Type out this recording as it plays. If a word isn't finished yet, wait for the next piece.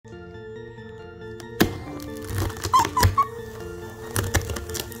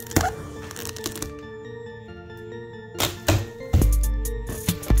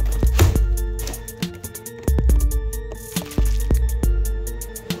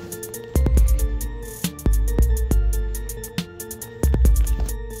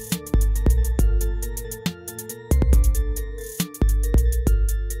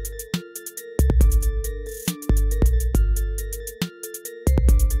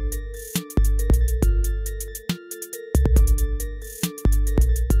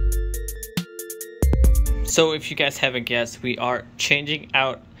So if you guys haven't guessed, we are changing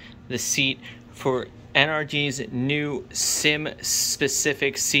out the seat for NRG's new sim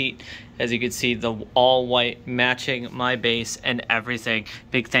specific seat. As you can see, the all white matching my base and everything.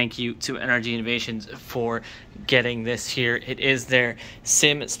 Big thank you to NRG Innovations for getting this here. It is their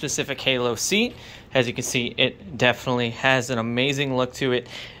sim specific Halo seat. As you can see, it definitely has an amazing look to it.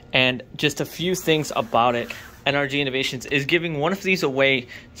 And just a few things about it. NRG Innovations is giving one of these away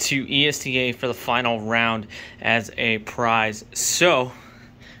to ESTA for the final round as a prize. So,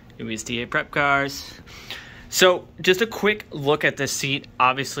 ESTA prep cars. So, just a quick look at this seat.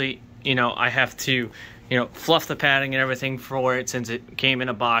 Obviously, you know, I have to, fluff the padding and everything for it since it came in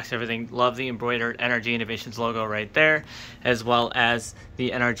a box, everything. Love the embroidered NRG Innovations logo right there, as well as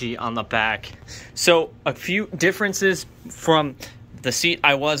the NRG on the back. So, a few differences from the seat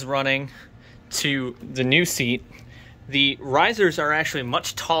I was running to the new seat. The risers are actually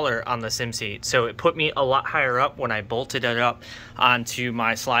much taller on the sim seat, so it put me a lot higher up when I bolted it up onto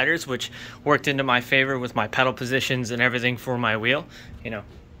my sliders, which worked into my favor with my pedal positions and everything for my wheel,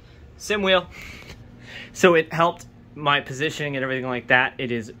 sim wheel. So it helped my positioning and everything like that.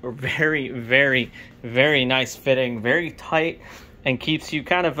 It is very, very, very nice fitting, very tight, and keeps you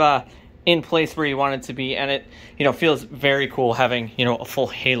kind of in place where you want it to be, and it feels very cool having a full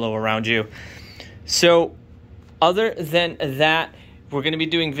halo around you. So other than that, we're going to be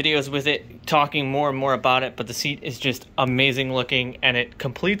doing videos with it, talking more and more about it, but the seat is just amazing looking, and it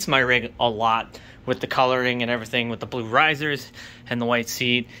completes my rig a lot with the coloring and everything, with the blue risers and the white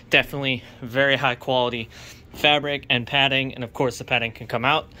seat. Definitely very high quality fabric and padding, and of course the padding can come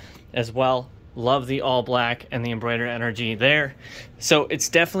out as well. Love the all black and the embroidered NRG there. So it's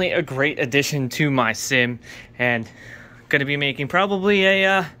definitely a great addition to my sim, and going to be making probably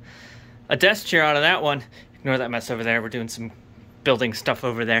a desk chair out of that one. Ignore that mess over there. We're doing some building stuff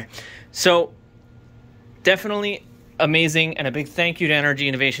over there. So definitely amazing, and a big thank you to NRG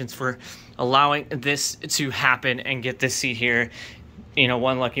Innovations for allowing this to happen and get this seat here.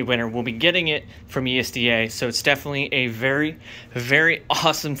 One lucky winner will be getting it from ESTA. So it's definitely a very, very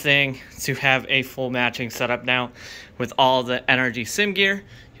awesome thing to have a full matching setup now with all the NRG sim gear.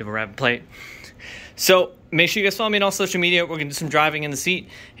 You have a rabbit plate. So make sure you guys follow me on all social media. We're going to do some driving in the seat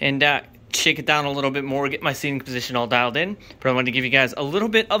and shake it down a little bit more, get my seating position all dialed in. But I wanted to give you guys a little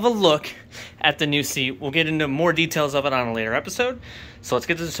bit of a look at the new seat. We'll get into more details of it on a later episode. So let's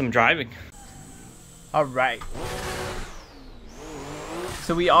get to some driving. All right.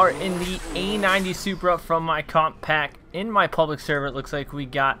 So we are in the A90 Supra from my comp pack. In my public server, it looks like we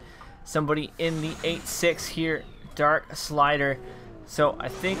got somebody in the 8.6 here, dark slider. So I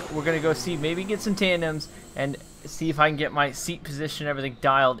think we're going to go see, maybe get some tandems and see if I can get my seat position and everything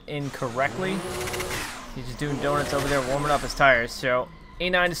dialed in correctly. He's just doing donuts over there, warming up his tires. So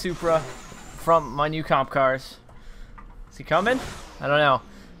A90 Supra from my new comp cars. Is he coming? I don't know.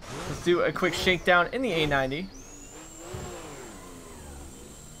 Let's do a quick shakedown in the A90.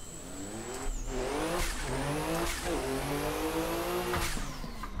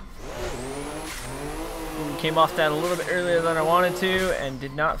 Came off that a little bit earlier than I wanted to and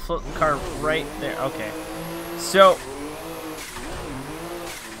did not flip the car right there. Okay. So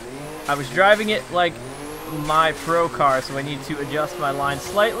I was driving it like my pro car, so I need to adjust my line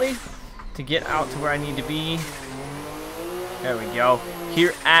slightly to get out to where I need to be. There we go.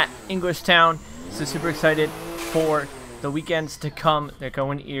 Here at Englishtown. So super excited for the weekends to come. They're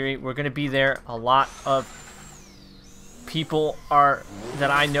going to Erie. We're going to be there. A lot of people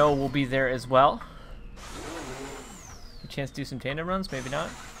that I know will be there as well. Chance to do some tandem runs, maybe not. I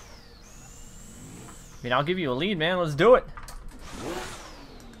mean, I'll give you a lead, man. Let's do it.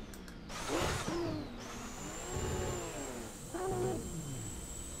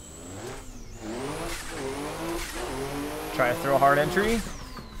 Try to throw a hard entry.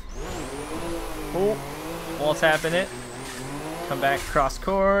 Oh, wall tapping it. Come back cross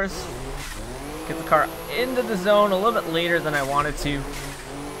course. Get the car into the zone a little bit later than I wanted to,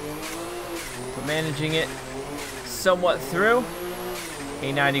 but managing it somewhat through.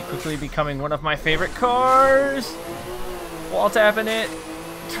 A90 quickly becoming one of my favorite cars. Wall tapping it,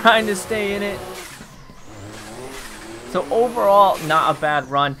 trying to stay in it. So overall, not a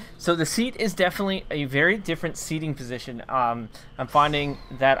bad run. So the seat is definitely a very different seating position. I'm finding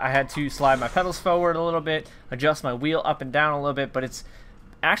that I had to slide my pedals forward a little bit, adjust my wheel up and down a little bit, but it's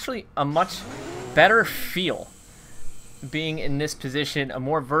actually a much better feel being in this position, a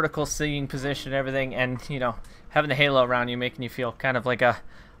more vertical seating position and everything, and having the halo around you, making you feel kind of like a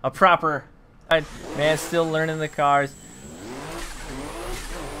proper man. Still learning the cars.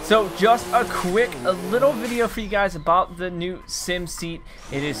 So just a little video for you guys about the new sim seat.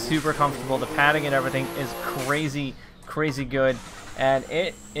 It is super comfortable. The padding and everything is crazy good, and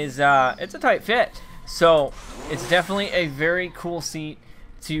it is it's a tight fit. So it's definitely a very cool seat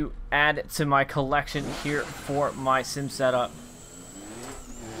to add to my collection here for my sim setup.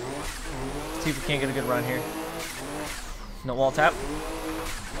 See if we can't get a good run here. No wall tap.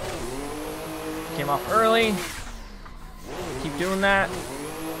 Came off early. Keep doing that.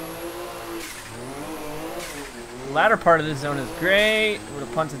 Latter part of this zone is great. Would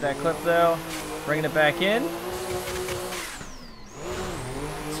have punted that clip though. Bringing it back in.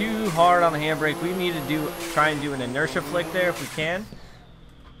 Too hard on the handbrake. We need to try and do an inertia flick there if we can.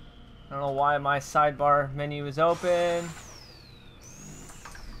 I don't know why my sidebar menu is open.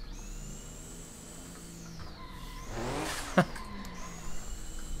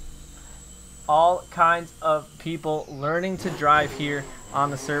 All kinds of people learning to drive here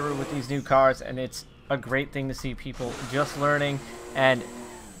on the server with these new cars, and it's a great thing to see people just learning and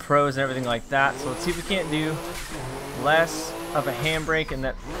pros and everything like that. So let's see if we can't do less of a handbrake in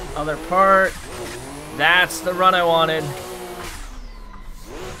that other part. That's the run I wanted.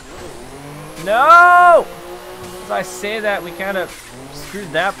 No! As I say that, we kind of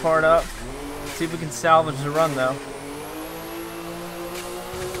screwed that part up. Let's see if we can salvage the run though.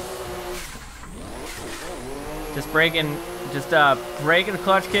 Just breaking a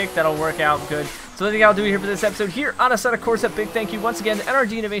clutch kick. That'll work out good. So I think I'll do it here for this episode here on Assetto Corsa. Big thank you once again to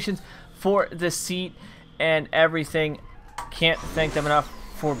NRG Innovations for the seat and everything. Can't thank them enough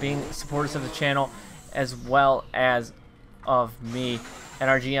for being supporters of the channel as well as of me.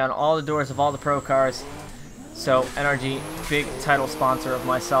 NRG on all the doors of all the pro cars. So NRG, big title sponsor of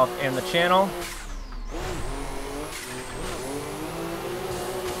myself and the channel.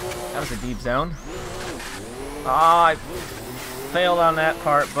 That was a deep zone. I failed on that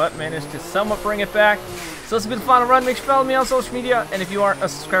part, but managed to somewhat bring it back. So this has been the final run. Make sure you follow me on social media, and if you are a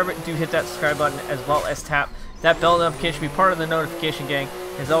subscriber, do hit that subscribe button as well as tap that bell notification. Be part of the notification gang.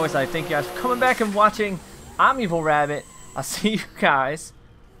 As always, I thank you guys for coming back and watching. I'm EvlRabbit. I'll see you guys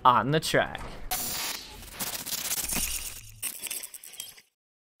on the track.